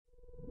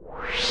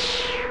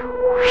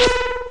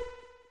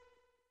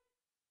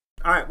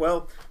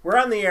well, we're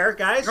on the air,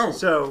 guys. Oh.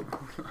 So,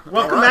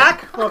 welcome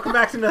back. Welcome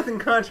back to Nothing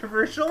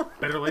Controversial.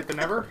 Better late than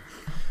never.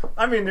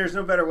 I mean, there's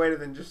no better way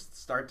than just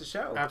start the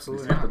show.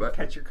 Absolutely.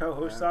 Catch your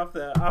co-hosts off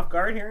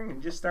guard here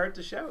and just start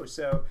the show.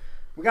 So,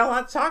 we got a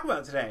lot to talk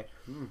about today.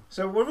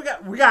 So, what we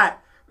got? We got,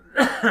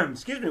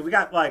 excuse me, we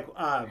got like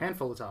a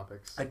handful of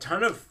topics. A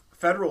ton of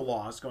federal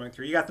laws going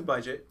through. You got the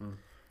budget.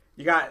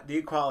 You got the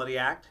Equality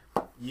Act.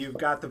 You've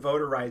got the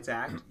Voter Rights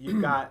Act.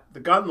 You've got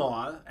the Gun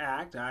Law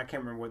Act. I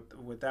can't remember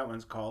what that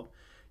one's called.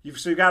 You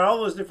got all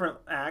those different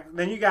acts.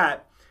 Then you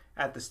got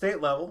at the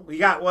state level, you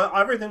got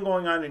everything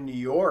going on in New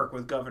York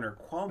with Governor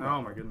Cuomo.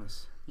 Oh my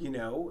goodness! You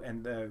know,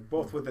 and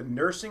both with the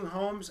nursing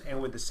homes and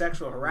with the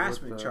sexual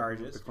harassment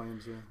charges. The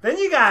claims, yeah. Then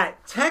you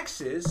got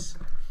Texas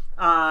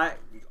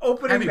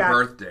opening Happy back.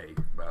 birthday,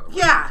 by the way,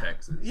 Yeah, to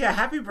Texas. yeah.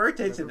 Happy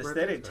birthday to the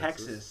birthday, state of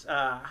Texas.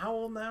 How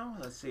old now?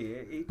 Let's see,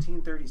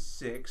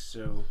 1836.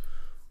 So,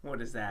 what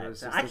is that?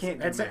 I can't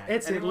do math.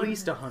 It's at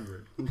least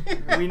 100.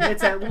 I mean,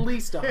 it's at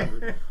least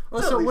 100.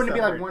 Well, so wouldn't it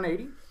be like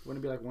 180?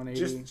 Wouldn't it be like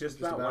 180? Just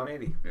about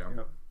 180. Yeah. You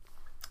know.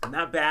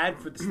 Not bad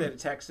for the state of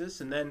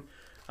Texas. And then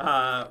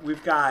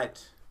we've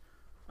got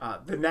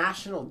the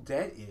national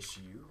debt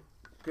issue.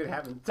 Good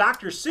heavens.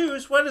 Dr.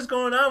 Seuss. What is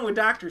going on with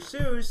Dr.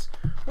 Seuss?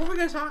 What are we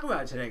going to talk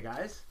about today,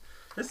 guys?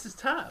 This is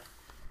tough.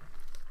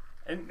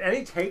 And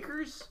any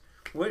takers?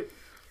 What?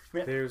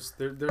 There's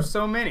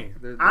so many.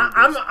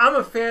 I'm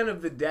a fan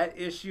of the debt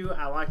issue.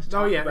 I like to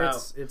talk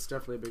about. It's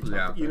definitely a big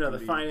topic. You know, the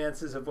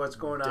finances of what's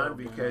going on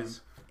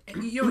because.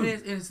 And you know,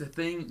 it's the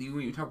thing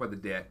when you talk about the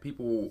debt,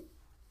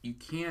 you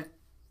can't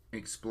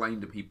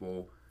explain to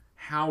people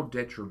how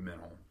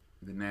detrimental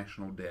the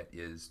national debt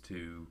is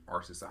to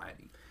our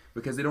society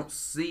because they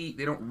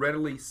don't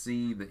readily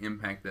see the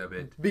impact of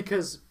it.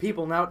 Because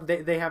people now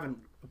they haven't,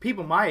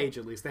 people my age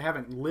at least, they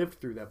haven't lived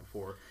through that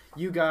before.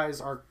 You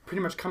guys are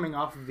pretty much coming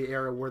off of the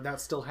era where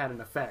that still had an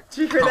effect.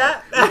 Did you hear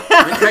that?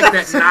 Take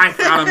that knife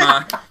out of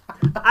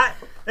my.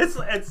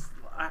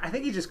 I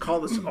think he just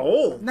called us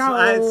old. No.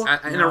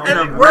 In a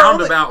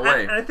roundabout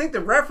way. And I think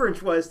the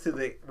reference was to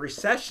the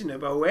recession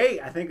of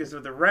 '08. I think is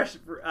what the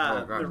reference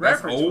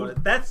was.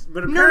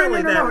 But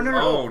apparently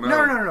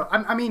No.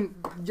 I mean,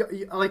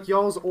 like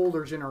y'all's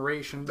older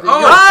generation.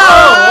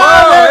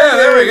 Yeah,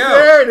 there we go.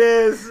 There it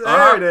is.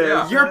 There it is.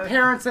 Yeah. Your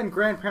parents and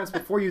grandparents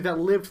before you that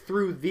lived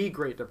through the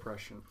Great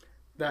Depression.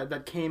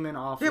 That came in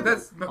off of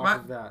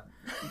that.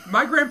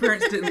 My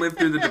grandparents didn't live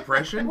through the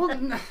Depression.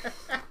 Well,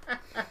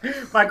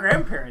 my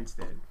grandparents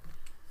did.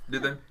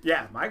 Did they?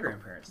 Yeah, my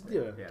grandparents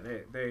did. Yeah.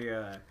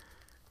 They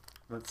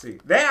let's see.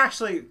 They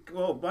actually,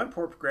 my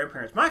poor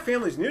grandparents. My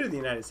family's new to the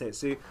United States.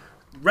 See,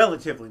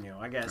 relatively new,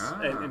 I guess,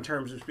 in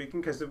terms of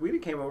speaking, because we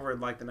came over in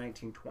like the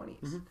 1920s.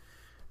 Mm-hmm.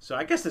 So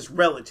I guess it's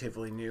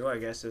relatively new, I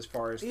guess, as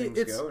far as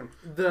things go. And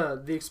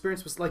the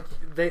experience was like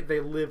they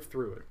lived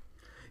through it.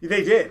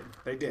 They did.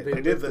 They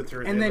did live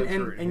through it.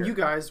 And you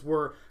guys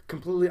were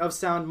completely of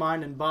sound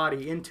mind and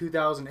body in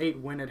 2008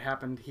 when it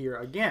happened here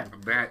again.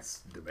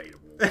 That's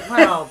debatable.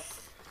 Well,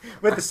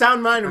 with the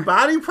sound mind and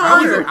body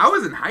part, I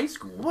was in high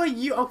school. Well,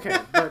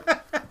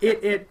 but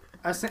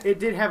it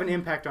did have an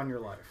impact on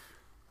your life.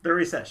 The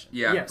recession.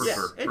 Yeah, yes. for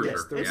sure.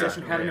 The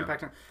recession had an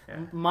impact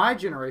on my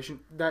generation.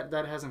 That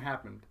hasn't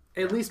happened.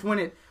 At least when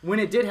it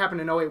did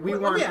happen in 2008, we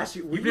weren't. Let me ask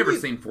you, you've never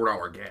seen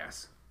 $4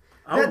 gas.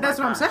 That's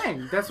what I'm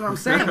saying. That's what I'm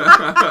saying.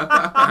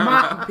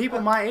 People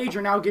my age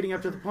are now getting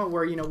up to the point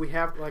where we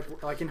have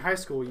like in high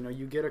school,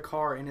 you get a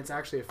car and it's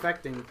actually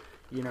affecting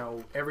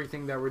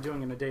everything that we're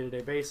doing on a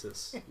day-to-day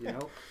basis.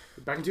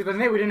 Back in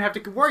 2008, we didn't have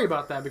to worry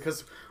about that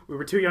because we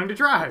were too young to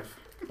drive.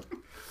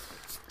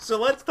 So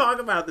let's talk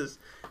about this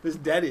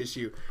debt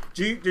issue.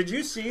 Did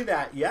you see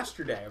that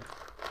yesterday?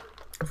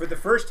 For the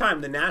first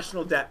time, the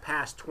national debt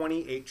passed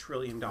 $28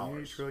 trillion.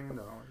 $28 trillion.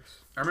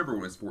 I remember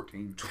when it was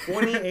 14.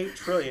 $28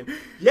 trillion.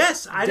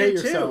 Yes, I did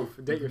too.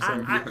 Date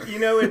yourself.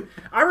 And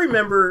I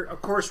remember,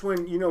 of course,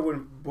 when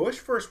Bush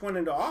first went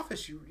into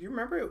office, you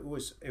remember it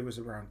was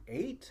around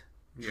 $8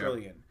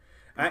 trillion.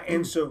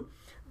 And so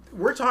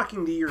we're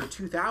talking the year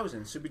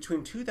 2000. So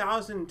between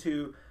 2000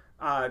 to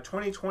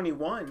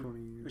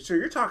 2021, so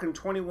you're talking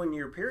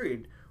 21-year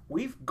period.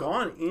 We've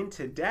gone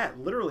into debt,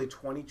 literally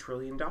 $20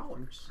 trillion.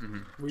 Mm-hmm.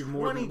 We've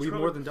more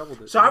than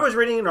doubled it. So I was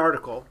reading an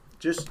article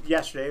just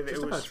yesterday.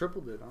 Just about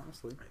tripled it,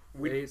 honestly.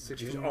 We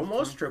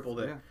almost tripled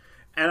it. Yeah.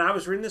 And I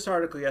was reading this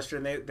article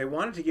yesterday, and they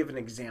wanted to give an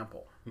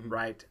example,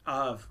 right,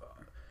 of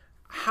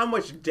how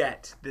much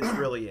debt this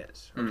really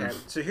is. Okay,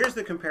 so here's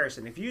the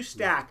comparison. If you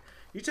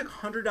took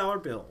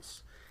 $100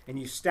 bills, and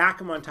you stack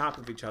them on top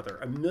of each other,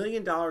 $1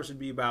 million would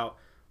be about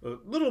a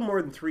little more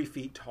than 3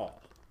 feet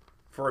tall.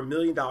 For $1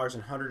 million in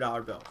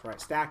 $100 bills,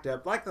 right? Stacked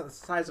up like the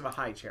size of a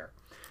high chair.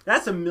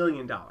 That's $1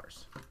 million,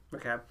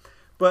 okay?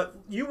 But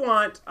you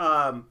want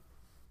 $100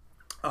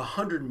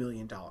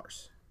 million,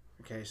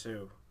 okay?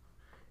 So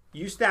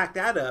you stack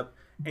that up,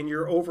 and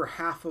you're over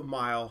half a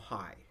mile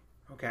high,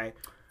 okay?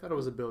 I thought it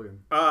was $1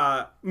 billion.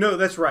 No,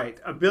 that's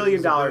right. $1 billion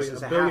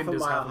is a half a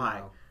mile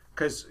high.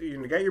 Because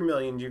you got your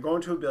million, you're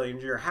going to $1 billion,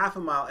 you're half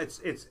a mile.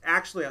 It's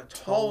actually a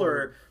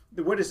taller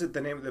what is it?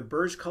 The name of the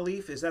Burj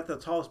Khalifa? Is that the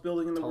tallest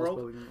building in the world?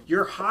 building.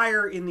 You're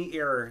higher in the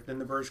air than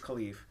the Burj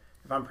Khalifa,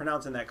 if I'm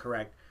pronouncing that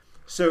correct.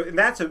 So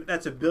that's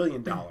 $1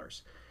 billion.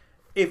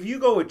 If you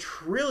go $1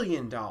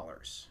 trillion,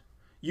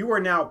 you are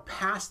now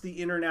past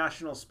the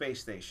International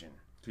Space Station.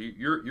 So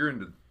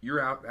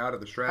you're out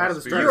of the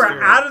stratosphere. You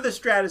are out of the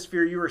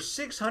stratosphere. You are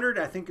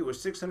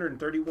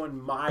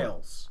 631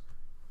 miles.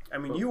 I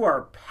mean, you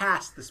are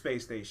past the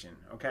space station,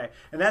 okay?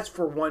 And that's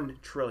for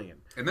 $1 trillion.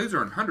 And those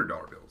are in $100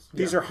 bills.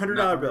 These are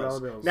 $100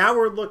 bills. Now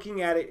we're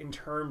looking at it in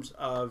terms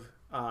of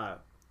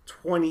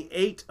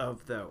 28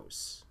 of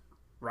those,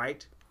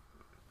 right?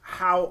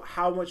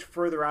 How much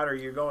further out are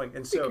you going?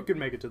 And so you could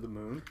make it to the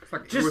moon.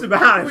 Like, just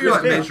about. Well, you're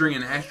like measuring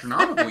in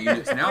astronomical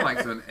units now.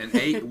 Like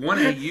one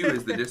AU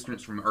is the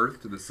distance from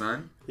Earth to the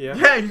sun.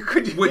 Yeah, you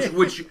could.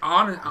 Which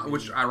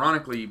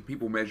ironically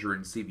people measure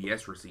in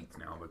CVS receipts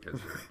now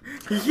because.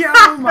 Yeah,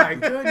 oh my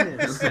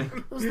goodness,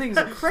 those things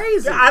are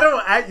crazy.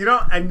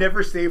 I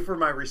never save for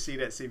my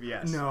receipt at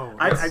CVS. No,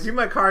 I do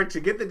my card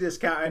to get the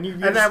discount,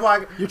 and I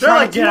walk. You're they're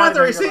like, to "Do you want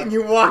the receipt?" And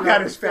you walk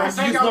out as fast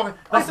as you can.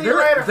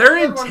 They're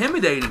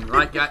intimidating.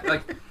 Like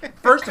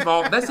first of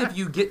all, that's if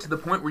you get to the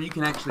point where you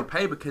can actually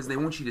pay because they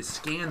want you to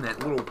scan that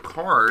little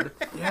card,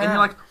 and you're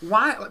like,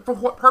 "Why? For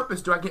what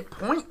purpose do I get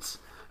points?"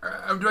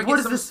 Do I get What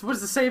is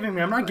this saving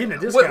me? I'm not getting a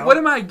discount. What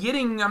am I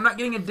getting? I'm not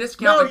getting a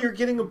discount. No, you're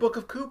getting a book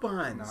of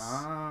coupons.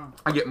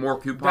 I get more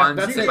coupons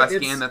if I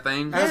scan the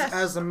thing.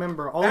 As a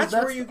member, that's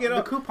where you get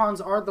the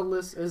coupons are the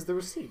list as the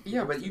receipt.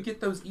 Yeah, but you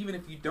get those even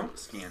if you don't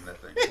scan the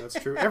thing.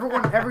 That's true.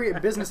 Every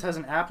business has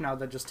an app now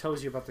that just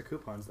tells you about the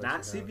coupons.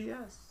 Not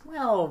CVS.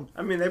 Well,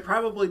 I mean, they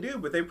probably do,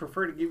 but they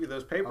prefer to give you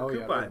those paper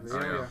coupons.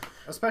 Yeah.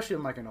 Especially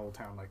in like an old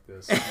town like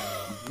this,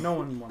 no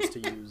one wants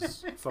to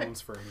use phones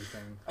for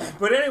anything.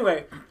 But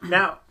anyway,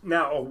 now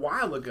a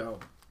while ago,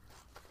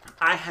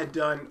 I had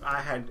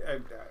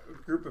a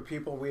group of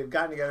people. We had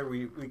gotten together.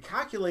 We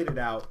calculated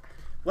out.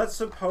 Let's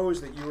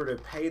suppose that you were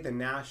to pay the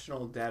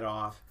national debt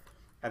off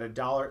at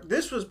 $1.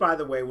 This was, by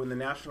the way, when the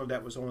national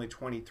debt was only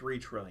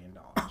 $23 trillion.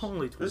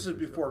 This is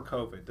before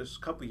COVID. This is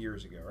a couple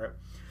years ago, right?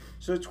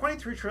 So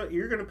 $23 trillion.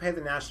 You're going to pay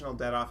the national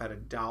debt off at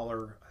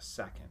 $1 a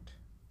second.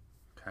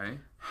 Okay.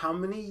 How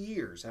many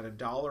years at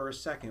 $1 a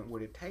second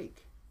would it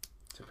take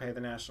to pay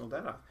the national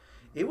debt off?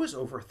 It was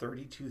over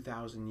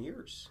 32,000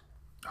 years.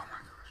 Oh my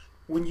gosh!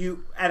 When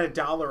you at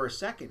 $1 a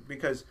second,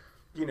 because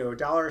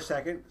 $1 a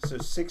second, so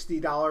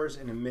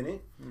 $60 in a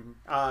minute,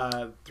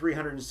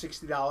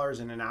 $360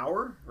 in an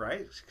hour,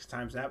 right?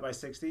 Times that by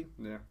 60.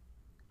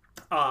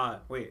 Yeah.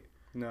 Wait.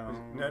 No,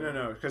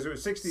 because it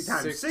was 60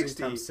 times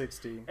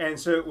 60. And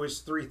so it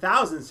was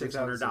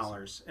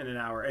 $3,600 in an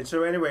hour. And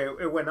so anyway,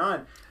 it went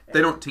on.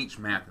 They don't teach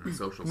math in the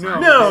social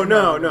science. No. We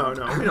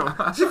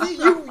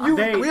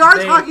don't. We are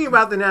talking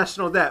about the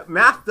national debt.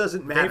 Math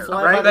doesn't matter,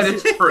 right? That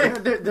is true.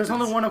 There's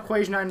only one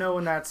equation I know,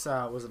 and that's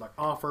was it like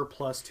offer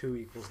plus 2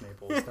 equals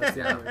Naples. That's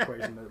the only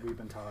equation that we've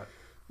been taught.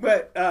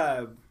 But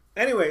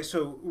anyway,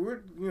 so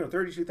we're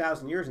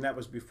 32,000 years, and that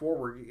was before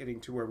we're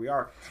getting to where we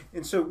are.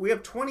 And so we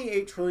have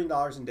 $28 trillion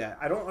in debt.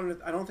 I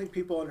don't think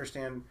people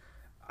understand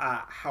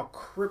how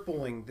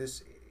crippling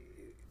this.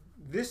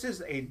 This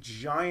is a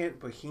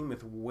giant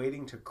behemoth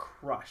waiting to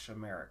crush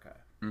America.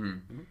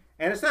 Mm-hmm.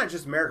 And it's not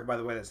just America, by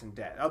the way, that's in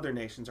debt. Other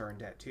nations are in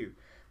debt too.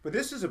 But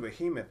this is a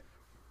behemoth.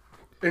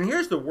 And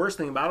here's the worst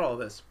thing about all of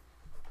this: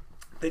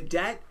 the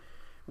debt.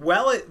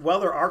 Well,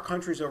 there are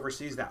countries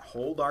overseas that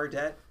hold our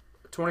debt.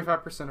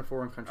 25% of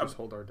foreign countries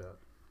hold our debt.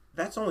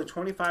 That's only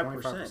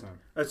 25%.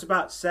 It's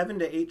about $7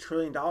 to $8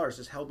 trillion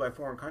is held by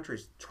foreign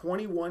countries.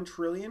 21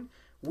 trillion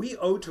we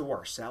owe to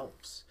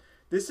ourselves.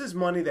 This is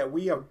money that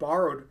we have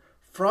borrowed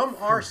from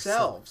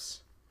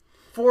ourselves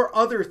for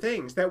other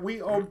things that we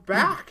owe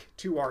back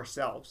to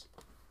ourselves.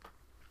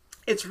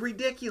 It's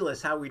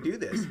ridiculous how we do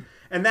this.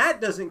 And that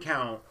doesn't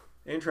count.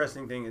 The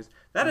interesting thing is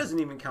that doesn't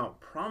even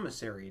count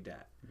promissory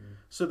debt.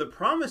 So the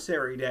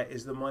promissory debt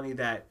is the money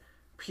that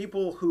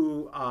people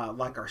who,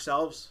 like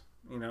ourselves,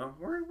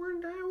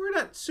 we're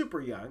not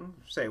super young,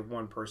 say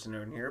one person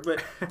in here,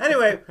 but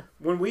anyway,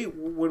 when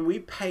we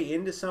pay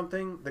into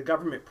something, the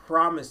government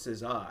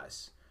promises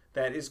us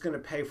that it's going to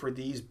pay for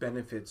these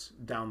benefits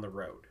down the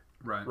road.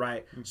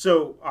 Right.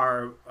 So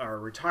our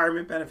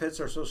retirement benefits,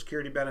 our Social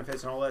Security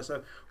benefits, and all that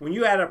stuff. When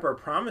you add up our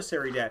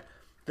promissory debt,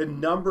 the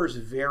numbers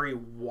vary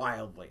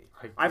wildly.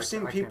 I've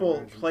seen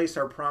people place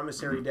our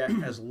promissory debt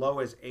as low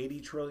as 80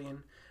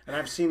 trillion. And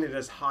I've seen it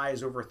as high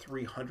as over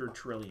 300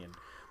 trillion.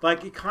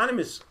 Like,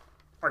 economists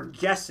are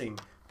guessing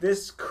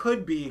this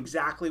could be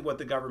exactly what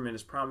the government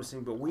is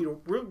promising, but we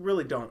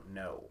really don't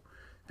know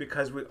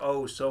because we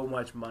owe so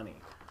much money.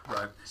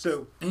 Right.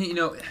 So, and,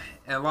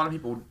 a lot of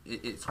people,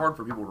 it's hard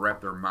for people to wrap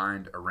their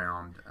mind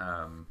around.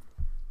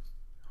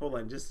 Hold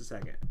on just a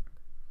second.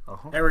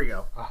 Uh-huh. There we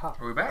go. Uh-huh.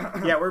 Are we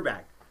back? Yeah, we're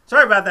back.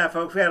 Sorry about that,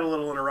 folks. We had a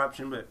little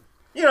interruption, but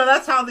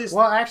That's how this.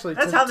 Well, actually,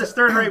 that's how this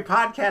third-rate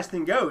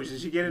podcasting goes.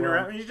 Is you get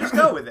interrupted and you just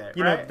go with it.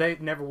 Right? They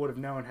never would have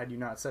known had you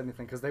not said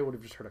anything because they would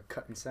have just heard a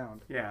cut in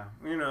sound. Yeah,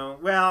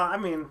 Well, I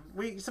mean,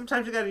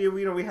 sometimes we got to.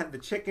 We had the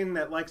chicken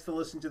that likes to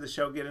listen to the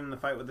show get in the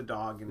fight with the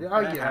dog, and that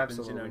happens.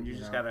 Absolutely. And you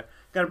just gotta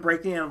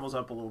break the animals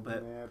up a little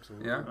bit. Yeah,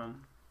 absolutely.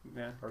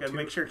 Yeah. Got to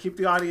make sure keep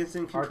the audience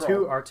in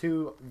control. Our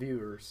two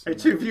viewers. Our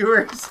two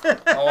viewers.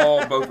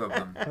 Both of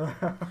them.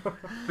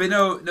 But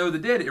no, the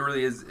debt, it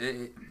really is.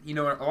 A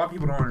lot of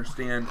people don't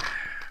understand.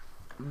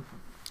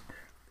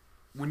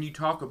 When you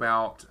talk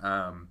about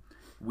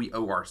we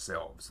owe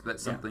ourselves,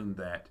 that's something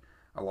that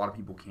a lot of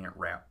people can't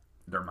wrap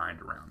their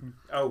mind around.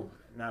 Oh,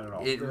 not at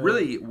all.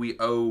 We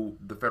owe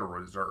the Federal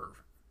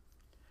Reserve.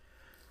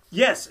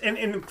 Yes, and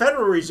the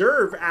Federal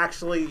Reserve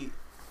actually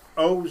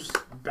owes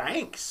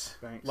banks.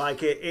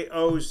 Like it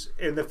owes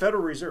in the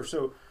Federal Reserve.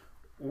 So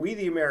we,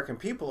 the American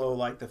people, owe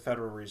like the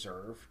Federal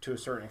Reserve to a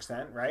certain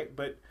extent, right?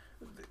 But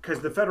because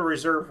the Federal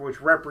Reserve, which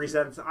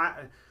represents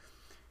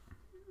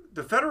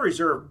the Federal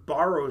Reserve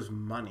borrows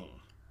money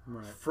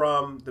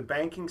from the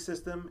banking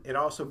system. It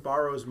also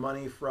borrows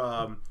money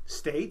from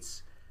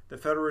states. The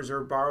Federal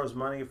Reserve borrows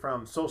money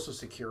from Social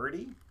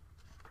Security,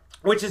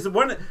 which is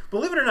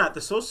believe it or not,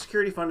 the Social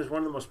Security fund is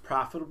one of the most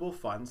profitable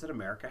funds that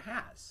America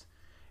has.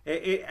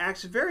 It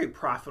acts a very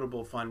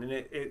profitable fund, and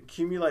it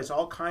accumulates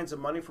all kinds of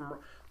money from.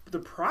 The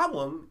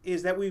problem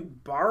is that we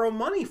borrow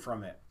money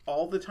from it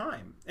all the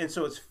time, and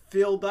so it's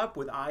filled up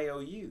with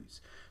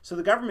IOUs. So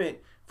the government,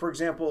 for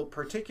example,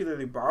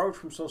 particularly borrowed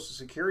from Social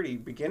Security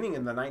beginning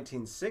in the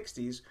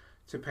 1960s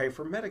to pay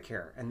for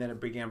Medicare, and then it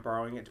began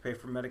borrowing it to pay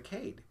for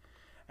Medicaid.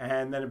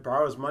 And then it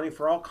borrows money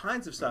for all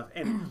kinds of stuff.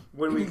 And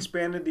when we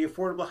expanded the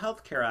Affordable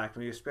Health Care Act,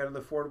 when we expanded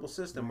the affordable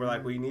system, we're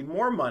like, we need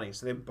more money.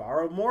 So they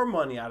borrow more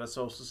money out of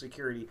Social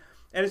Security.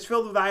 And it's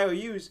filled with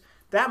IOUs.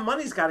 That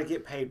money's got to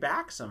get paid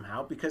back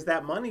somehow because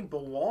that money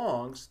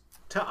belongs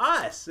to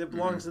us. It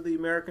belongs to the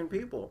American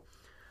people.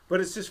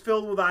 But it's just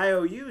filled with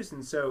IOUs.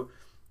 And so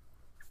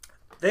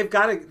they've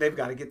got to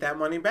get that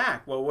money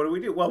back. Well, what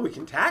do? Well, we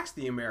can tax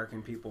the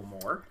American people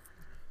more.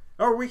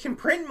 Or we can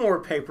print more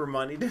paper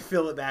money to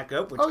fill it back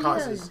up, which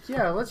causes...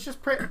 Yeah, let's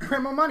just print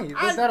more money.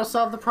 That'll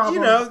solve the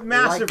problem.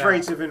 Massive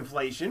rates of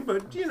inflation, but,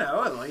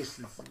 at least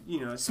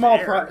it's, small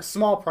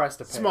price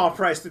to pay. Small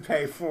price to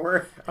pay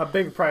for. A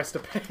big price to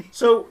pay.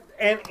 So,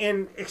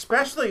 and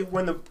especially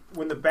when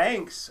the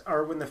banks,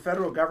 or when the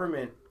federal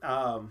government,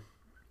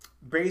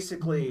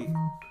 basically,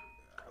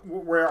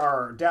 where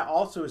our debt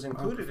also is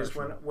included, is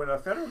when a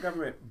federal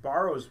government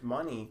borrows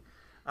money...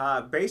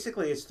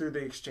 basically, it's through the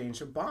exchange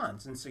of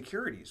bonds and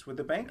securities with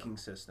the banking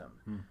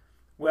system.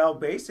 Well,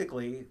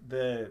 basically,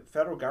 the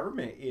federal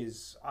government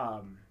is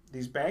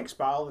these banks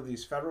buy all of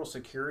these federal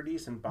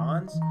securities and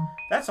bonds.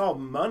 That's all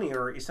money,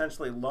 or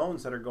essentially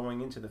loans that are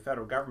going into the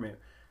federal government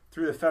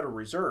through the Federal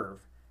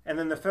Reserve. And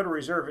then the Federal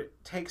Reserve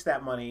takes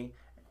that money,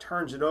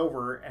 turns it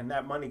over, and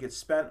that money gets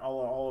spent on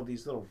all of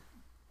these little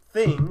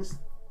things,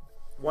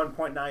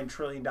 $1.9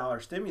 trillion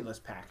stimulus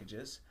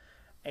packages,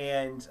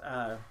 and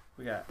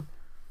we got.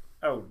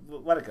 Oh,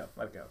 let it go.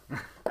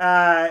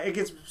 It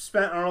gets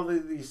spent on all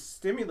these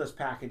stimulus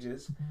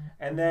packages,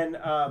 and then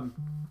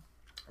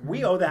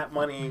we owe that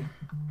money.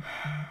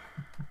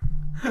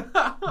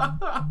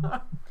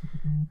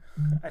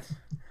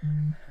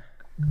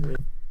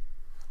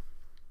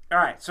 All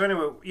right. So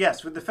anyway,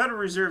 yes, with the Federal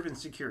Reserve and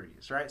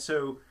securities, right?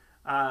 So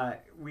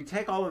we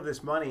take all of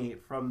this money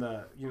from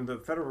the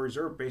Federal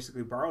Reserve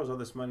basically borrows all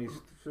this money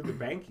through the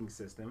banking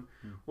system.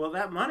 Well,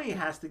 that money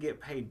has to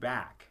get paid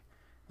back.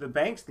 The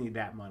banks need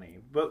that money,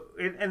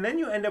 and then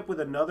you end up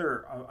with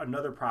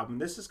another problem.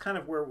 This is kind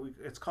of where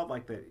it's called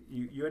like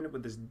you end up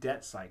with this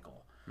debt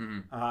cycle,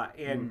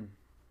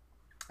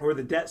 or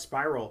the debt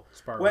spiral.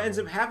 What ends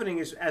up happening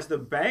is as the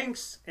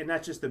banks, and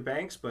not just the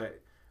banks,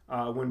 but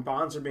when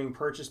bonds are being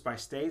purchased by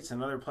states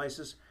and other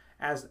places,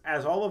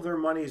 as all of their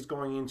money is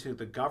going into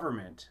the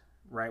government,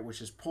 right, which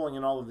is pulling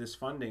in all of this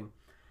funding,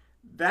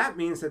 that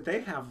means that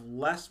they have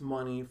less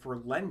money for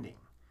lending.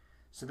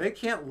 So they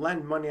can't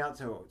lend money out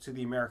to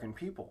the American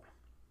people.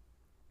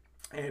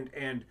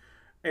 And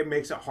it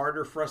makes it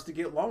harder for us to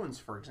get loans,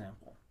 for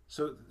example.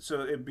 So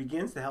it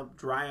begins to help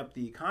dry up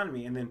the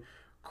economy. And then,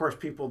 of course,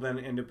 people then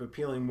end up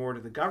appealing more to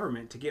the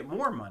government to get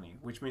more money,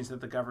 which means that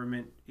the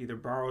government either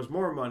borrows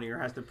more money or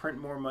has to print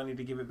more money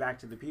to give it back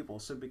to the people.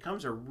 So it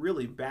becomes a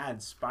really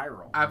bad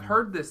spiral. I've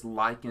heard this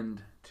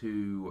likened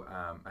to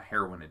a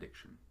heroin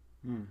addiction.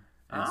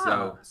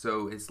 And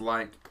so it's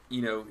like,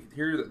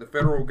 here the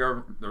federal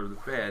government, or the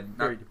Fed,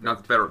 not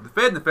the federal, the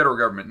Fed and the federal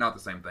government, not the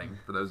same thing.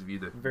 For those of you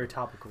that very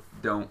topical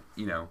don't,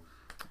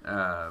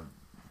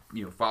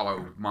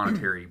 follow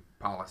monetary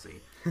policy,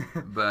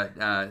 but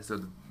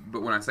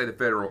when I say the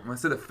Fed,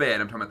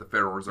 I'm talking about the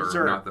Federal Reserve,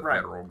 not the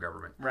federal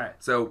government. Right.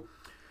 So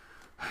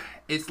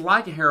it's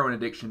like a heroin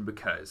addiction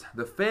because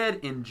the Fed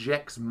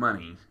injects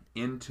money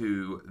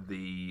into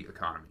the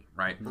economy,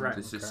 right?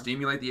 To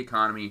stimulate the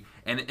economy,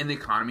 and the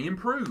economy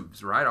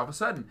improves, right? All of a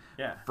sudden,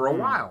 for a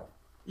while.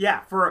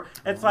 Yeah,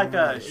 it's like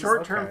a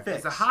short-term fix.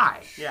 It's a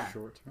high. Yeah.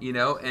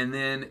 Short-term. And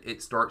then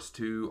it starts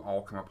to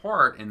all come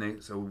apart,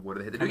 and so what do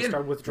they have to do again?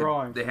 Start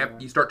withdrawing.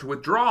 You start to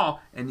withdraw,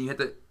 and you have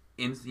to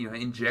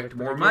inject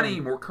more money,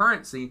 more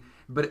currency.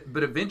 But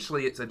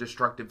eventually it's a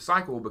destructive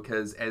cycle,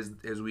 because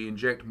as we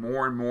inject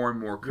more and more and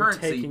more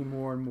currency, you're taking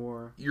more and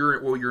more.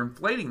 You're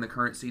inflating the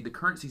currency. The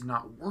currency's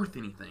not worth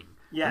anything.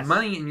 Yes. The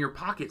money in your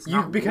pocket's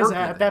not because worth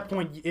at that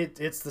point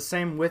it's the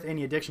same with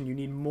any addiction. You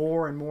need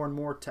more and more and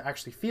more to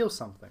actually feel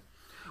something.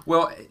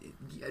 Well,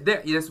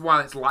 that's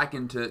why it's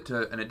likened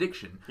to an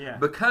addiction. Yeah.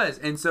 Because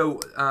the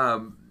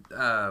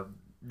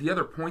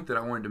other point that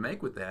I wanted to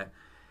make with that,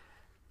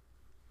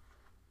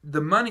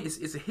 the money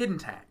is a hidden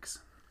tax.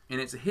 And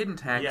it's a hidden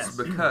tax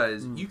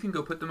because you can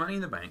go put the money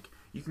in the bank.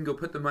 You can go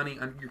put the money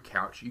under your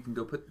couch. You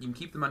can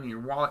keep the money in your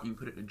wallet. You can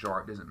put it in a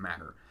jar. It doesn't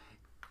matter.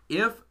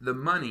 If the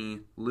money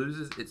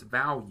loses its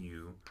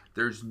value,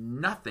 there's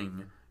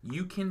nothing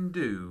you can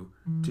do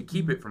to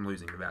keep it from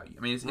losing the value.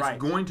 I mean, it's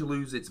going to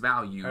lose its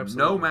value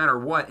no matter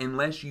what,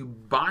 unless you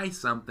buy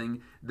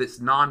something that's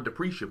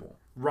non-depreciable.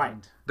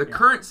 Right. The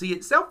currency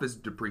itself is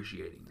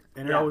depreciating.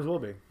 And it always will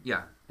be.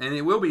 Yeah. And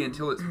it will be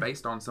until it's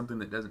based on something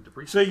that doesn't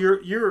depreciate. So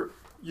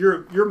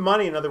your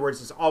money, in other words,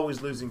 is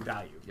always losing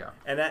value. Yeah.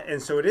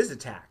 And so it is a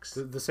tax.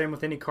 The same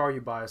with any car you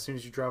buy. As soon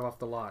as you drive off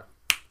the lot.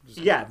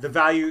 The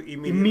value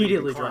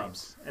immediately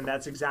drops. And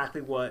that's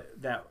exactly what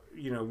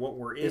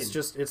we're in.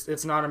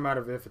 It's not a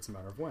matter of if, it's a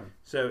matter of when.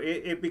 So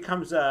it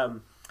becomes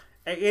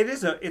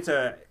it's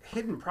a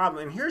hidden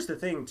problem. And here's the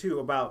thing too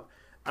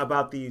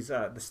about these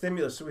the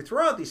stimulus. So we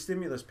throw out these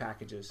stimulus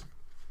packages,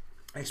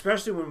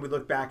 especially when we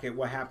look back at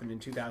what happened in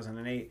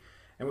 2008,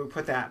 and we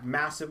put that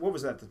massive, what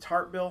was that, the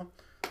TARP bill,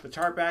 the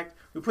TARP Act.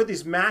 We put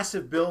these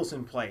massive bills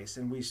in place,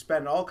 and we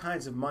spend all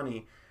kinds of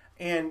money.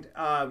 And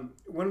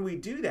when we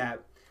do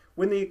that,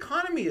 when the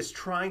economy is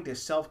trying to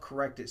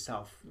self-correct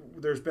itself,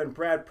 there's been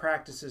bad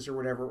practices or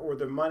whatever, or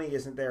the money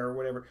isn't there or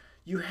whatever,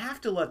 you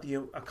have to let the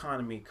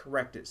economy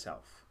correct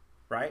itself,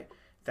 right?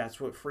 That's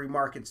what free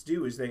markets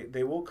do, is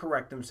they will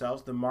correct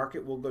themselves. The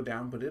market will go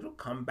down, but it'll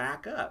come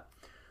back up.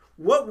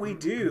 What we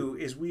do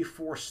is we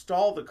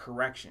forestall the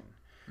correction.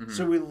 Mm-hmm.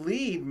 So we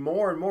lead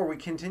more and more. We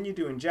continue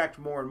to inject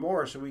more and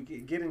more, so we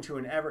get into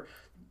an ever...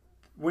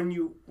 When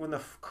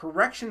the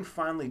correction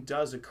finally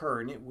does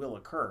occur, and it will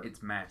occur,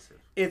 it's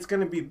massive. It's going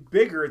to be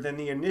bigger than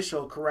the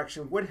initial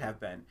correction would have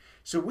been.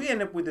 So we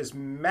end up with this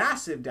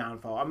massive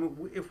downfall. I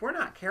mean, if we're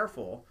not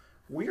careful,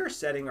 we are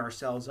setting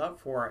ourselves up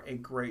for a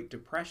Great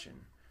Depression.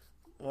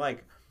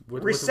 Like,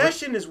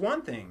 recession is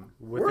one thing.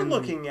 We're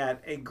looking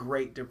at a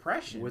Great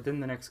Depression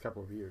within the next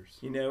couple of years.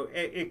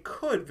 It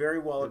could very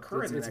well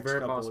occur in the next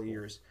couple of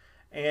years.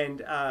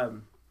 And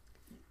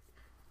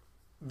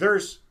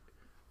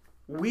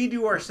we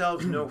do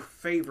ourselves no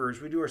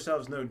favors. We do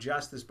ourselves no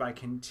justice by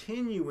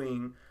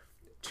continuing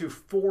to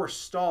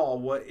forestall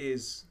what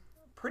is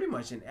pretty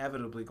much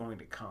inevitably going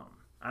to come.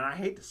 And I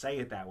hate to say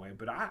it that way,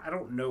 but I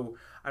don't know.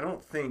 I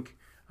don't think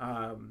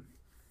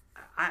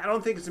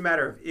it's a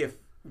matter of if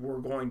we're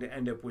going to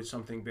end up with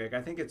something big.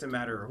 I think it's a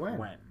matter of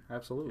when.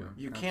 Absolutely.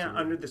 You can't,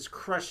 under this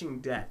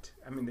crushing debt,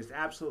 this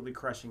absolutely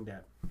crushing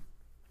debt,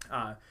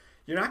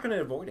 you're not going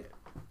to avoid it.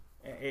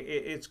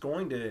 It's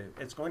going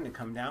to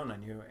come down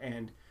on you.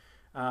 And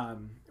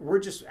we're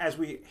just, as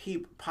we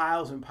heap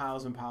piles and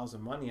piles and piles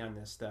of money on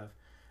this stuff,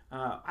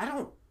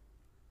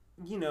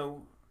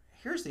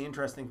 here's the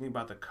interesting thing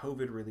about the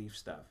COVID relief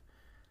stuff.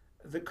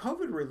 The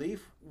COVID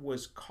relief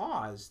was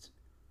caused,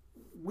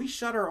 we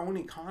shut our own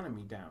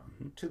economy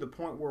down to the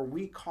point where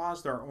we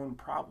caused our own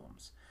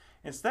problems.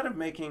 Instead of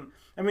making,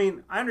 I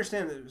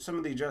understand that some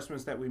of the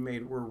adjustments that we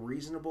made were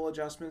reasonable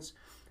adjustments,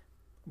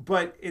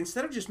 but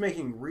instead of just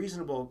making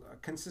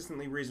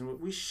consistently reasonable,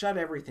 we shut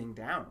everything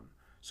down.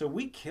 So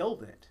we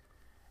killed it.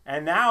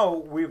 And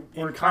now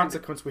in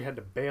consequence, we had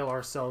to bail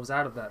ourselves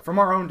out of that from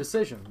our own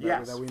decision.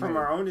 From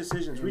our own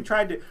decisions.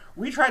 Yeah.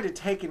 We tried to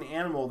take an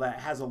animal that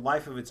has a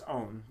life of its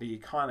own, the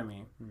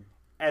economy,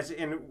 as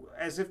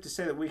if to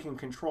say that we can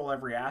control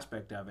every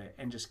aspect of it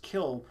and just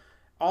kill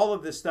all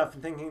of this stuff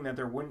and thinking that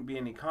there wouldn't be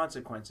any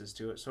consequences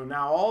to it. So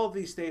now all of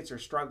these states are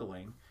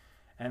struggling,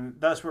 and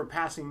thus we're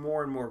passing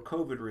more and more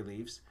COVID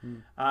reliefs.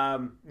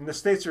 And the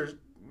states are,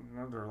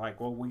 they're like,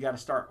 well, we got to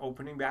start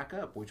opening back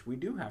up, which we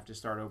do have to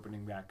start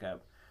opening back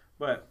up.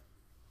 But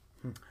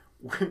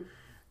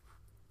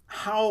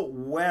how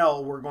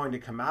well we're going to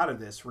come out of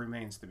this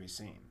remains to be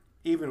seen,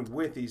 even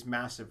with these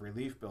massive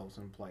relief bills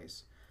in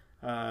place.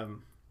 I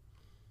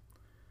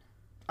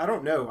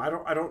don't know.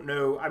 I don't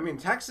know.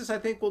 Texas, I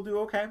think, will do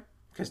okay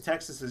because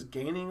Texas is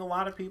gaining a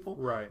lot of people.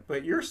 Right.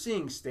 But you're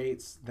seeing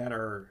states that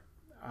are,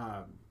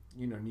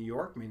 New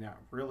York may not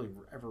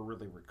ever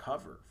really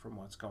recover from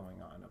what's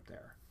going on up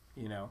there.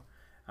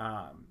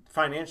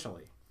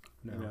 Financially,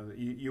 No.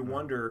 You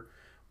wonder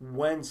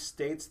when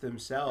states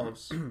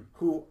themselves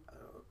who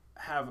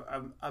have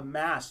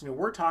amassed,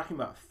 we're talking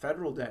about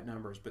federal debt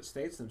numbers, but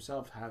states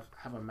themselves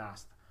have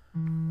amassed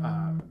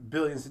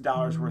billions of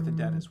dollars worth of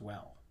debt as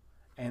well.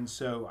 And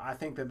so I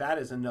think that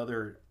is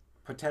another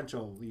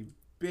potentially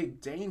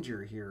big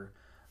danger here.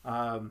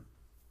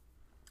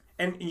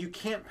 And you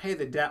can't pay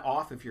the debt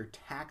off if your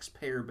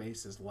taxpayer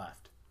base is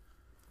left.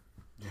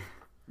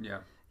 Yeah.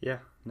 Yeah.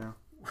 No.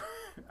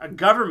 A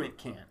government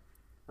can't,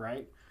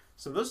 right?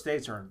 So those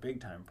states are in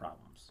big-time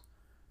problems.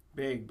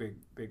 Big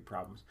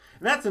problems.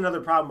 And that's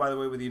another problem, by the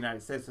way, with the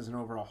United States as an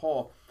overall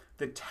whole.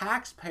 The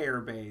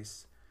taxpayer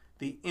base,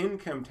 the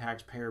income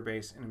taxpayer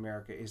base in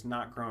America is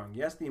not growing.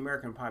 Yes, the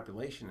American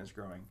population is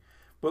growing.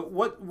 But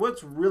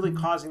what's really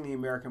causing the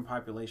American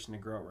population to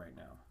grow right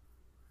now?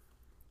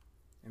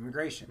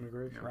 Immigration.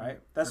 Right?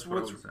 That's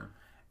what's...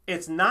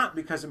 It's not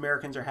because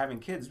Americans are having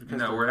kids.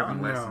 Because we're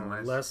having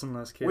less and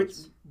less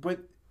kids.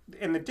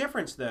 And the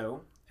difference,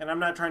 though, and I'm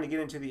not trying to get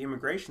into the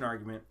immigration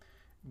argument,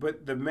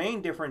 but the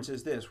main difference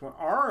is this. When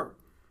our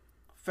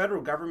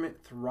federal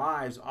government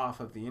thrives off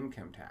of the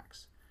income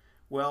tax,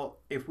 well,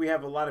 if we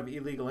have a lot of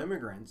illegal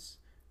immigrants,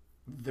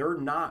 they're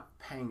not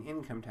paying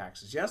income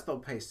taxes. Yes, they'll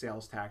pay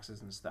sales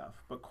taxes and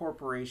stuff, but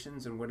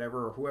corporations and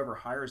whatever, or whoever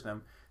hires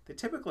them, they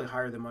typically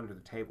hire them under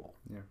the table,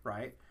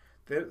 right?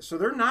 So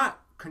they're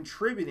not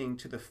contributing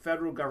to the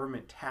federal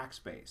government tax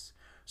base.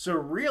 So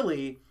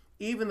really,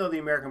 even though the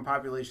American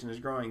population is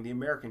growing, the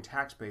American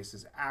tax base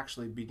is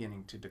actually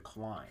beginning to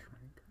decline.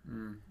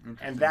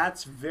 And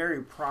that's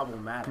very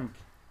problematic.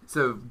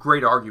 So,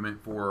 great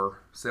argument for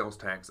sales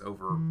tax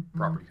over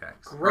property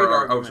tax. Great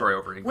argument.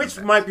 Over income Which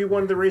tax. might be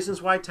one of the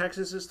reasons why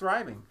Texas is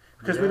thriving.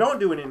 Because we don't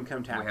do an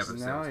income tax. We have a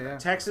sales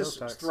tax. Texas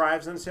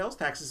thrives on sales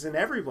taxes, and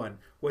everyone,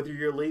 whether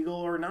you're legal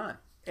or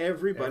not,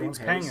 everybody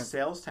pays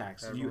sales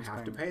tax. You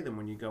have to pay them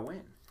when you go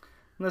in.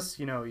 Unless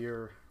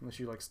unless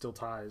you like steal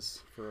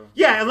ties for.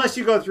 Unless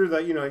you go through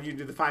the you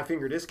do the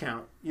 5-finger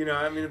discount.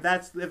 I mean, if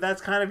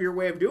that's kind of your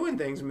way of doing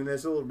things, I mean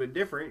that's a little bit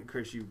different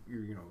because you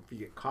if you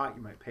get caught,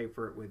 you might pay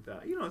for it with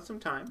some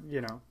time.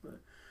 But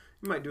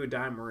you might do a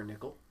dime or a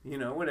nickel.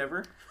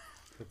 Whatever.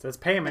 That's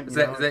payment. Is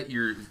that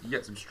you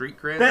got some street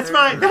cred? That's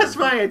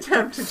my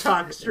attempt to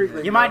talk street.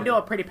 You might do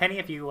a pretty penny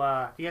if you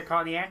get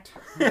caught in the act.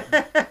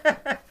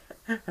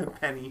 A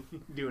penny,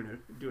 doing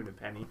a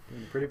penny.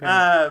 Pretty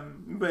penny.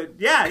 But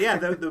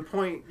the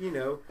point,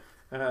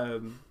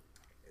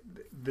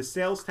 the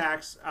sales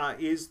tax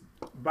is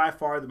by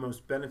far the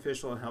most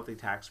beneficial and healthy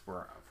tax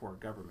for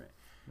government.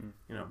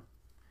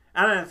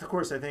 And of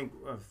course, I think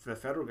the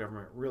federal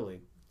government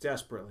really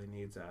desperately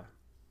needs a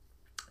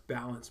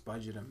balanced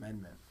budget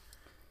amendment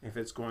if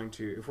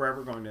we're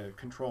ever going to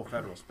control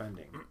federal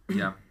spending.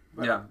 But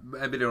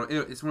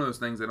it's one of those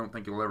things I don't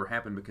think it'll ever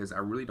happen because I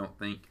really don't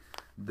think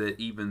that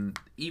even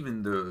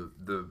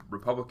the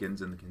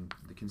Republicans and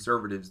the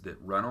conservatives that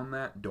run on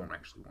that don't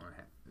actually want to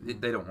have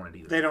it. They don't want it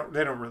either.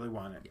 They don't really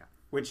want it. Yeah.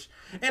 Which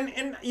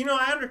and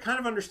I kind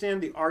of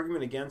understand the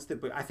argument against it,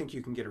 but I think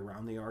you can get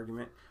around the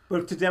argument.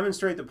 But to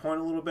demonstrate the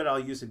point a little bit, I'll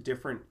use a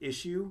different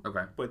issue.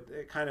 Okay. But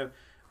it kind of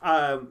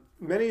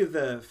many of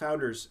the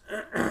founders.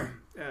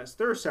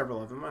 There are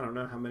several of them. I don't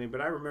know how many,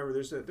 but I remember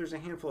there's a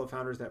handful of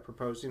founders that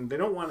proposed, they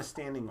don't want a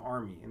standing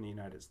army in the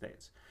United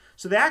States.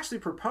 So they actually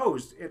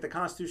proposed at the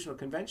Constitutional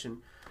Convention.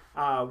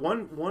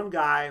 One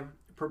guy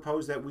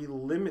proposed that we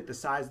limit the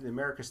size of the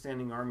American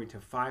Standing Army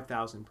to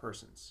 5,000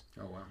 persons.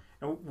 Oh wow!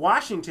 And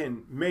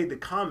Washington made the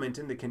comment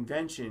in the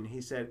convention. He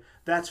said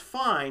that's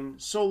fine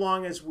so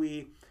long as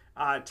we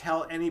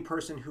tell any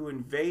person who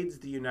invades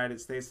the United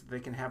States that they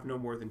can have no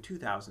more than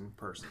 2,000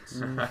 persons.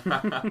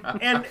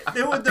 And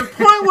the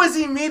point was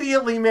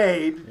immediately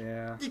made.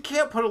 Yeah. You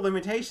can't put a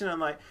limitation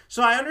on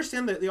So I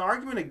understand that the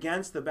argument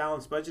against the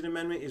balanced budget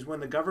amendment is when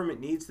the government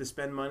needs to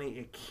spend money,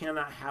 it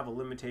cannot have a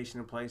limitation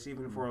in place,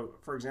 even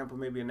for example,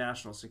 maybe a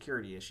national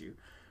security issue.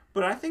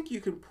 But I think you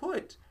can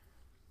put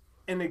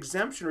an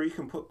exemption or you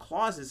can put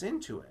clauses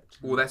into it.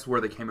 Well, that's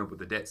where they came up with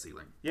the debt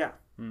ceiling. Yeah.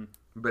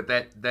 But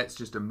that's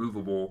just a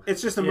movable...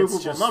 It's just a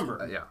movable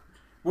number. Yeah.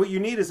 What you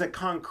need is a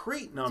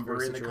concrete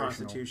number in the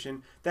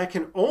Constitution that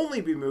can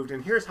only be moved,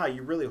 and here's how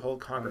you really hold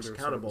Congress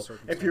accountable.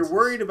 If you're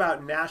worried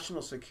about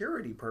national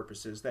security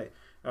purposes, that,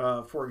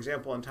 for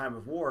example, in time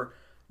of war,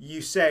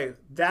 you say,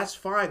 that's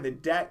fine, the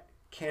debt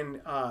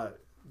can,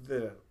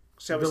 the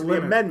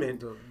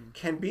amendment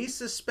can be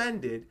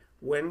suspended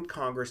when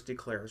Congress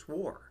declares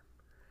war.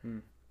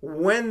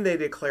 When they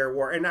declare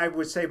war, and I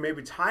would say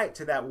maybe tie it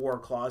to that war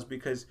clause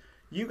because...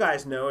 You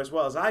guys know as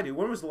well as I do.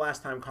 When was the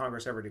last time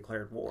Congress ever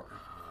declared war?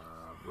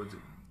 Was it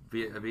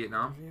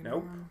Vietnam?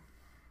 Nope.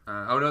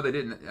 No, they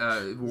didn't.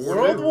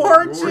 World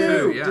War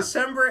II, yeah.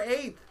 December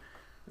 8th.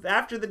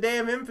 After the Day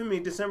of Infamy,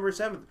 December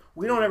 7th.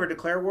 We don't ever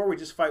declare war. We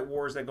just fight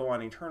wars that go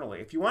on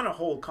eternally. If you want to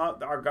hold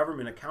our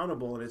government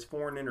accountable in its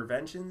foreign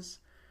interventions,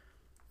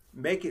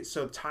 make it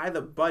so tie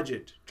the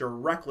budget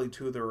directly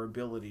to their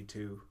ability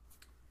to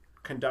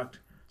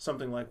conduct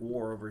something like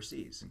war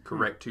overseas.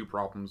 Correct two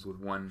problems with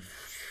one...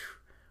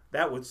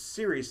 That would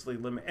seriously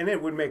limit, and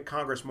it would make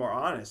Congress more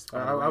honest.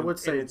 I would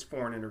say in its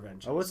foreign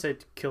interventions. I would say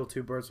to kill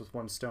two birds with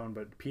one stone,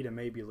 but PETA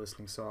may be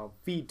listening, so I'll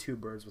feed two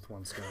birds with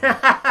one stone.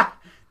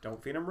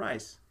 Don't feed them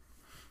rice.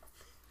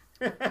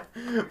 But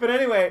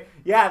anyway,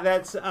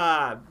 that's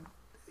I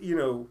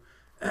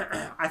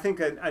think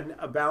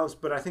a balance.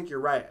 But I think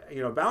you're right.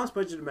 A balanced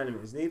budget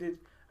amendment is needed.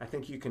 I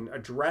think you can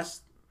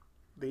address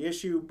the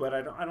issue, but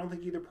I don't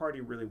think either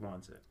party really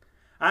wants it.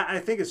 I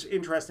think it's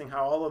interesting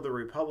how all of the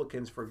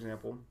Republicans, for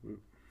example,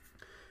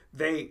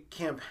 they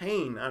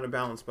campaign on a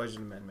balanced budget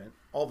amendment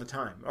all the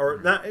time, or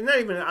not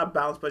even a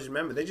balanced budget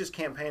amendment. They just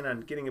campaign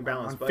on getting a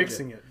balanced budget.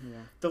 Fixing it. Yeah.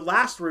 The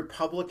last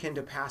Republican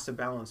to pass a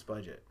balanced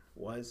budget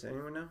was,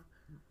 anyone know?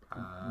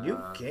 Newt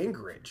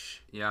Gingrich.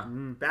 Yeah.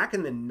 Back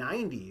in the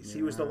 90s,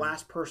 he was the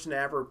last person to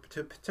ever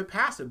to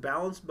pass a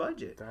balanced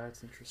budget.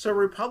 That's interesting. So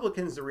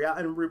Republicans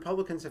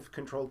have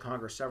controlled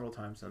Congress several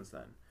times since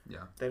then.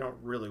 Yeah. They don't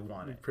really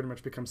want it. Pretty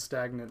much become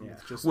stagnant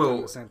with just Well,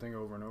 doing the same thing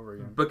over and over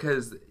again.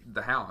 Because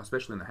the House,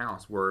 especially in the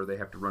House, where they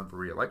have to run for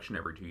re-election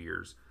every 2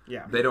 years,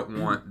 Yeah. they don't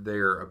want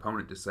their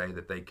opponent to say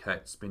that they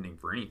cut spending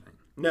for anything.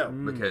 No.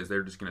 Because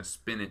they're just going to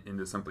spin it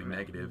into something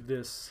negative.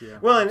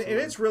 Well, and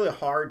it's really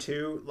hard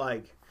too,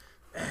 like,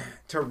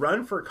 to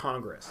run for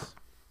Congress,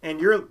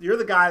 and you're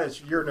the guy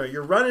that's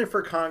you're running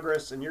for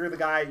Congress, and you're the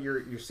guy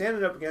you're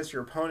standing up against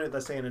your opponent,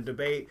 let's say in a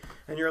debate,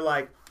 and you're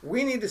like,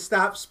 we need to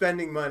stop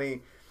spending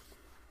money.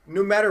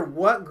 No matter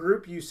what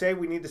group you say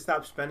we need to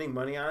stop spending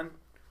money on,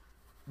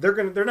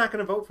 they're not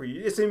gonna vote for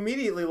you. It's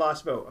immediately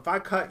lost vote. If I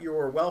cut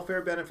your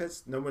welfare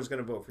benefits, no one's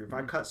gonna vote for you. If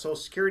I cut Social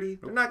Security,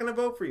 they're not gonna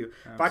vote for you.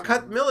 Absolutely. If I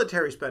cut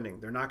military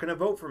spending, they're not gonna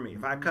vote for me.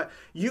 If I cut,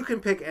 you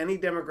can pick any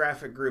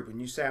demographic group and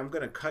you say I'm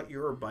gonna cut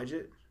your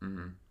budget,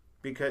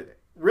 because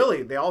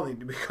really they all need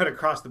to be cut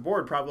across the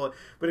board probably.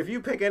 But if you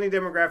pick any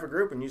demographic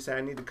group and you say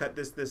I need to cut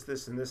this,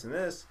 and this, and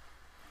this,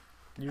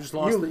 You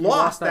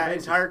lost that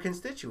entire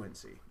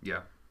constituency.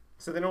 Yeah.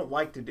 So they don't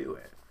like to do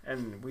it,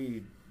 and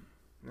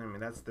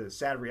that's the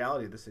sad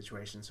reality of the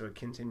situation. So it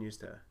continues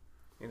to,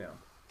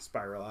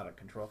 spiral out of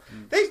control.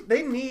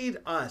 They need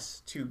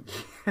us to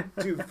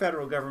do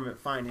federal government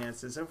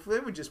finances. If they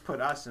would just put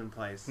us in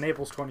place.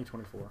 Naples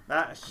 2024.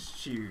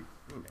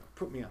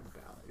 Put me on the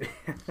ballot.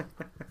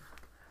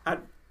 I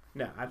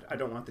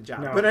don't want the job.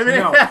 No, but I mean,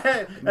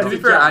 to be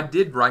fair, I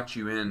did write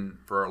you in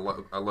for a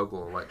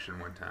local election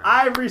one time.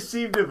 I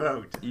received a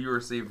vote. You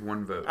received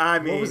one vote. I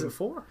mean, what was it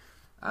for?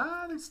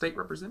 The state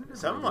representative.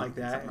 Something like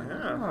that. Something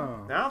like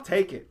Oh. I'll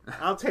take it.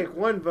 I'll take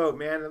one vote,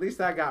 man. At least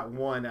I got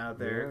one out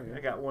there. Yeah. I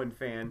got one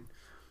fan.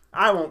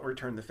 I won't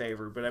return the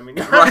favor, but I mean,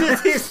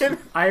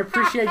 I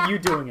appreciate you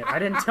doing it. I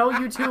didn't tell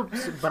you to,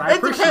 but I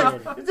appreciate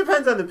it. It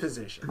depends on the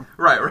position.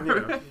 Right.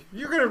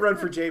 You're gonna run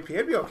for JP.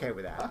 I'd be okay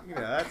with that.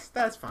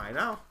 That's fine.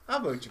 I'll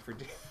vote you for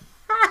JP.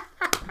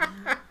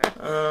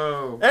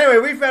 Oh. Anyway,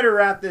 we better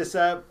wrap this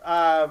up.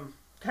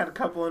 Had a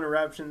couple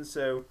interruptions,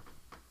 so.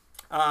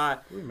 We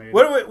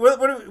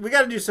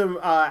got to do some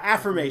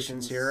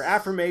affirmations here.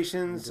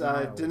 Affirmations,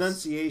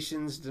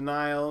 denunciations,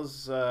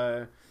 denials,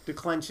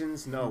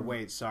 declensions. No,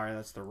 wait, sorry,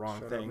 that's the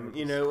wrong thing.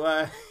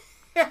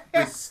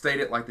 Just state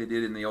it like they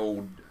did in the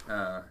old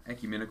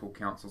ecumenical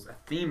councils.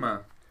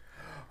 Anathema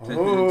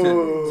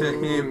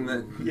to him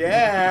that.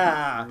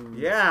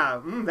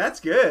 Yeah. That's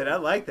good. I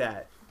like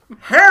that.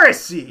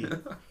 Heresy.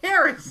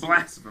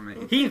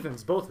 Blasphemy.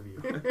 Heathens, both of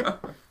you.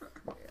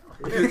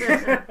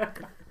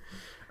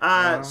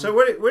 So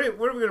what are we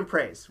going to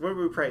praise? What are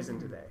we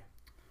praising today?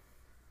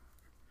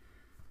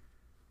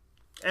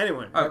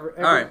 Anyone? All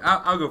right,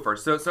 I'll go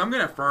first. So I'm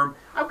going to affirm.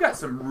 I've got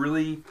some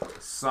really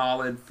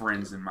solid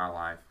friends in my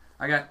life.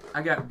 I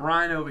got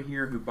Brian over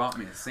here who bought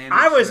me a sandwich.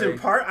 I was today.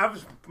 part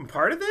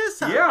of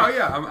this.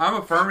 Yeah. I'm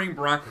affirming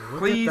Brian.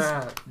 Please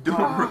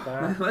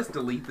don't. Let's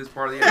delete this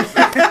part of the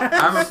episode.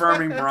 I'm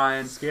affirming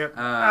Brian. Skip.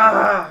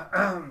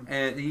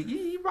 And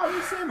he bought me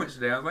a sandwich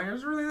today. I was like, it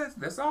was really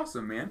that's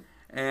awesome, man.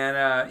 And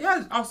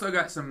I also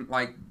got some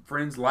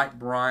friends like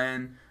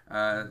Brian,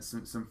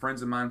 some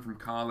friends of mine from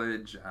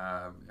college,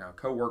 a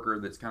coworker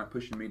that's kind of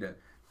pushing me to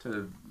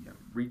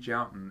reach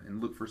out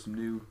and look for some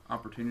new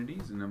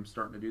opportunities, and I'm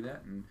starting to do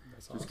that. And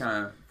just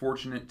kind of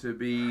fortunate to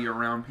be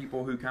around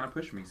people who kind of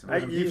push me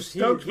sometimes. You've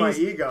stoked my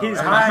ego. He's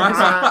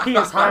high. He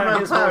is high on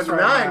his horse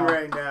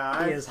right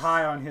now. He is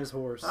high on his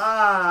horse.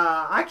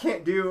 I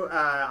can't do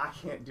a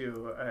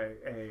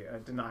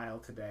denial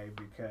today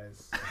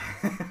because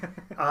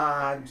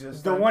I'm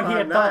just the one he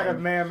had thought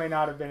of may or may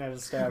not have been at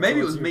his stab.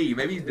 Maybe it was me.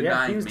 Maybe he's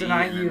denying me. He was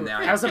denying you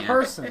as a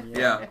person.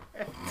 Yeah.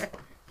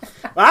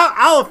 Well,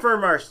 I'll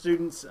affirm our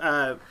students.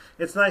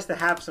 It's nice to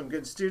have some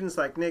good students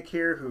like Nick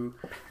here who,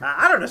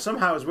 I don't know,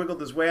 somehow has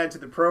wiggled his way onto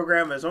the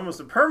program as almost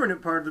a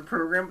permanent part of the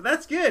program. But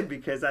that's good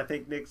because I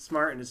think Nick's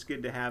smart and it's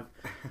good to have.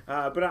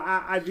 But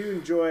I do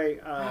enjoy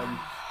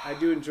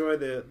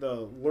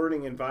the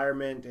learning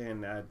environment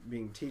and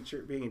being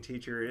a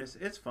teacher.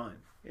 It's fun.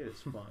 It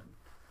is fun.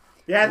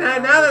 Yeah, now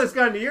that it's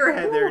gone to your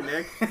head there,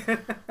 Nick.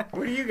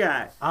 What do you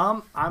got?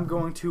 I'm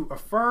going to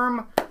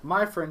affirm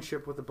my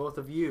friendship with the both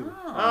of you.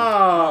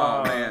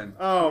 Oh man.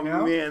 Oh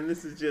man,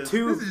 this is just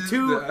two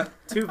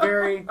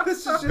very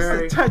this is just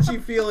a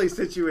touchy-feely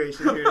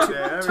situation here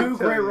today. Two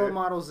great role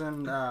models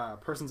and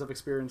persons of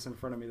experience in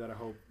front of me that I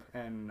hope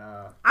and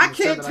I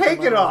can't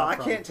take it all. I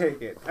can't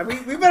take it. I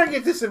mean, we better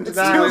get this into too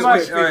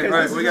much. All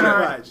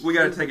right. We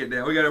gotta take it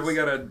down. We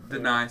gotta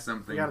deny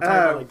something. What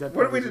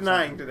are we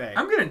denying today?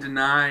 I'm gonna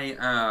deny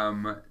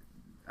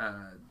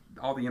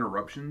all the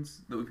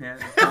interruptions that we've had,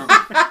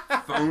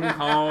 phone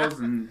calls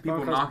and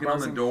people knocking on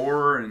the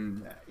door,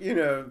 and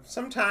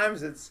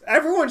sometimes it's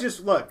everyone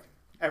just wants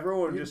to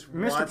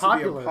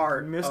be a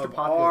part of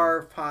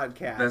our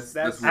podcast.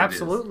 That's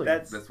absolutely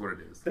that's what it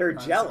is. They're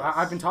jealous.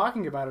 I've been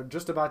talking about it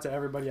just about to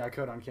everybody I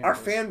could on campus. Our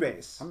fan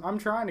base. I'm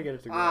trying to get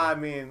it to grow. I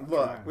mean,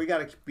 look, we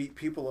got to beat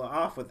people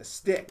off with a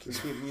stick.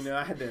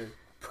 I had to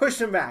push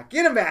them back,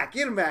 get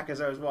them back as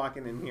I was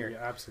walking in here. Yeah,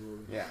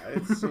 absolutely. Yeah,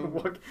 it's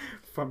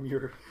from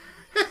your.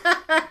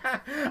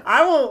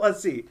 I won't.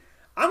 Let's see.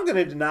 I'm going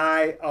to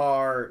deny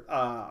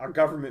our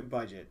government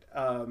budget.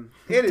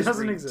 It is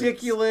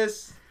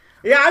ridiculous. Exist.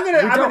 Yeah, I'm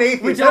an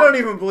atheist. I don't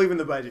even believe in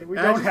the budget. We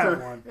don't have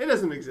one. It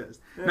doesn't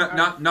exist.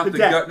 Not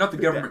the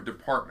government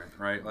department,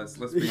 right? Let's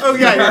be. Oh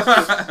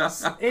yeah,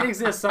 it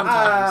exists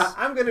sometimes.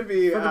 I'm going to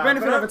be for the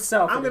benefit of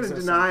itself. I'm going to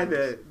deny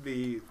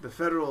the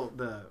federal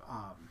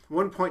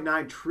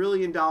 $1.9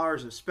 trillion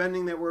of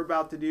spending that we're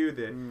about to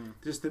do.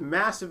 Just the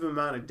massive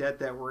amount of debt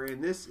that we're in.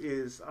 This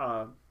is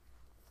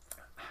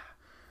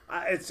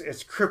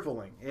it's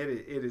crippling.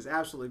 It is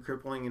absolutely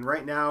crippling. And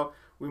right now,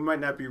 we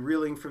might not be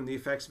reeling from the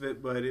effects of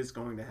it, but it's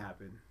going to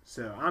happen.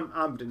 So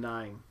I'm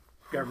denying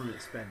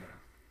government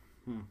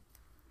spending.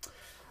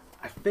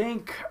 I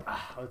think,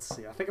 let's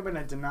see. I think I'm going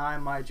to deny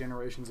my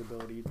generation's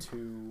ability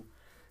to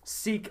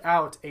seek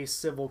out a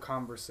civil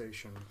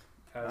conversation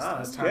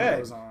as time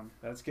goes on.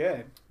 That's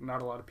good.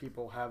 Not a lot of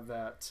people have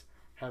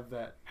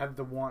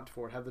the want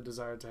for it, have the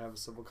desire to have a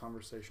civil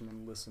conversation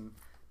and listen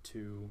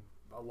to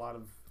a lot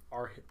of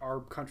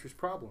our country's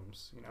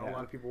problems. A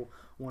lot of people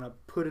want to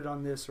put it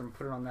on this or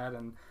put it on that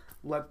and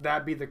let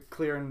that be the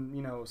clear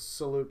and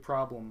salute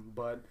problem.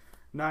 But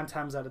 9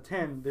 times out of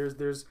 10,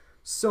 there's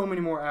so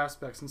many more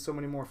aspects and so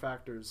many more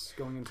factors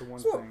going into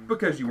one thing.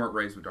 Because you weren't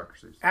raised with Dr.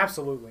 Seuss.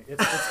 Absolutely,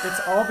 it's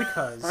all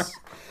because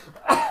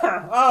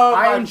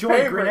I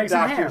enjoyed green eggs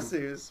and ham.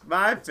 Seuss,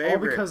 my favorite. All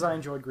because I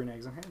enjoyed green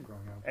eggs and ham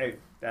growing up. Hey,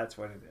 that's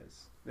what it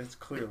is. That's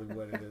clearly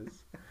what it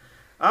is.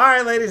 All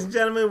right, ladies and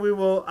gentlemen, we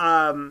will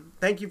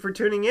thank you for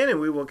tuning in, and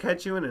we will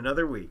catch you in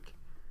another week.